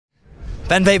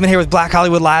Ben Bateman here with Black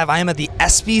Hollywood Live. I am at the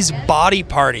ESPY's Body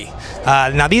Party.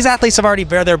 Now, these athletes have already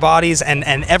bared their bodies and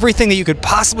everything that you could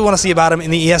possibly want to see about them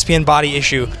in the ESPN Body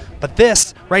issue. But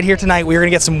this, right here tonight, we're going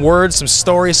to get some words, some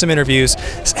stories, some interviews.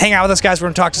 Just hang out with us, guys. We're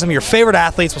going to talk to some of your favorite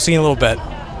athletes. We'll see you in a little bit.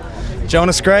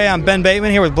 Jonas Gray, I'm Ben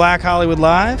Bateman here with Black Hollywood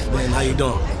Live. Man, how you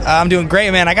doing? I'm doing great,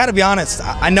 man. I got to be honest.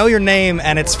 I know your name,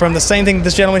 and it's from the same thing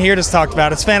this gentleman here just talked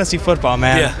about. It's fantasy football,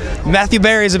 man. Yeah. Matthew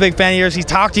Berry is a big fan of yours. He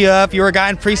talked you up. You were a guy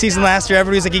in preseason last year.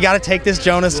 Everybody's like, you got to take this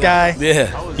Jonas guy.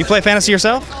 Yeah. You play fantasy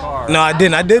yourself? No, I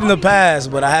didn't. I did in the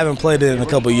past, but I haven't played it in a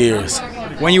couple years.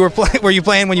 When you were were you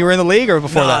playing when you were in the league or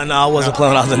before that? No, I wasn't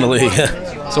playing when I was in the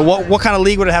league. So what kind of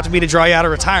league would it have to be to draw you out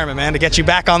of retirement, man, to get you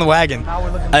back on the wagon?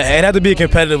 It'd have to be a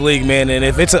competitive league, man. And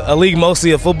if it's a league mostly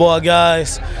of football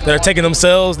guys that are taking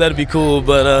themselves, that'd be cool.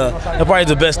 But that probably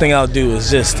the best thing I'll do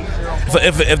is just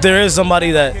if there is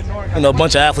somebody that, you know, a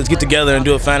bunch of athletes get together and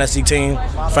do a fantasy team,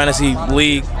 fantasy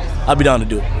league, I'd be down to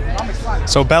do it.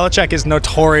 So Belichick is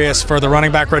notorious for the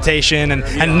running back rotation,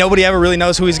 and nobody ever really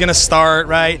knows who he's going to start,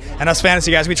 right? And us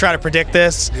fantasy guys, we try to predict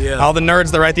this. Yeah. All the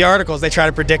nerds that write the articles, they try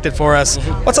to predict it for us.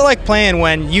 What's it like playing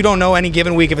when you don't know any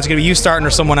given week if it's going to be you starting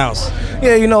or someone else?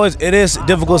 Yeah, you know, it is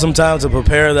difficult sometimes to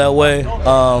prepare that way. You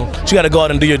got to go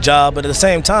out and do your job, but at the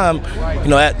same time, you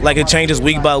know, like it changes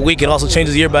week by week. It also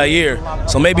changes year by year.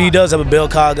 So maybe he does have a bell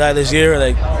cow guy this year.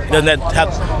 Like, he doesn't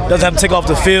have to take off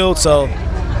the field, so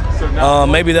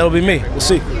maybe that'll be me. We'll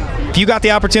see. If you got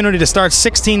the opportunity to start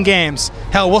 16 games,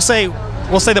 hell, we'll say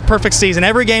the perfect season,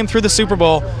 every game through the Super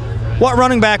Bowl, what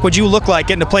running back would you look like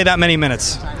getting to play that many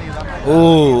minutes?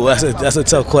 Ooh, that's a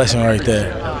tough question right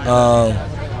there.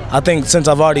 I think since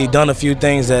I've already done a few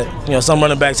things that, you know, some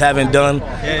running backs haven't done,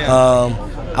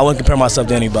 I wouldn't compare myself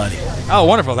to anybody. Oh,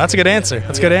 wonderful. That's a good answer.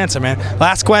 That's a good answer, man.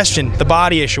 Last question, the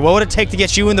body issue. What would it take to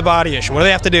get you in the body issue? What do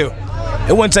they have to do?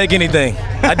 It wouldn't take anything.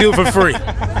 I do it for free.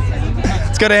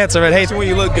 It's a good answer, man. Hey, when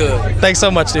you look good. Thanks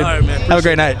so much, dude. All right, man. Have a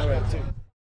great night.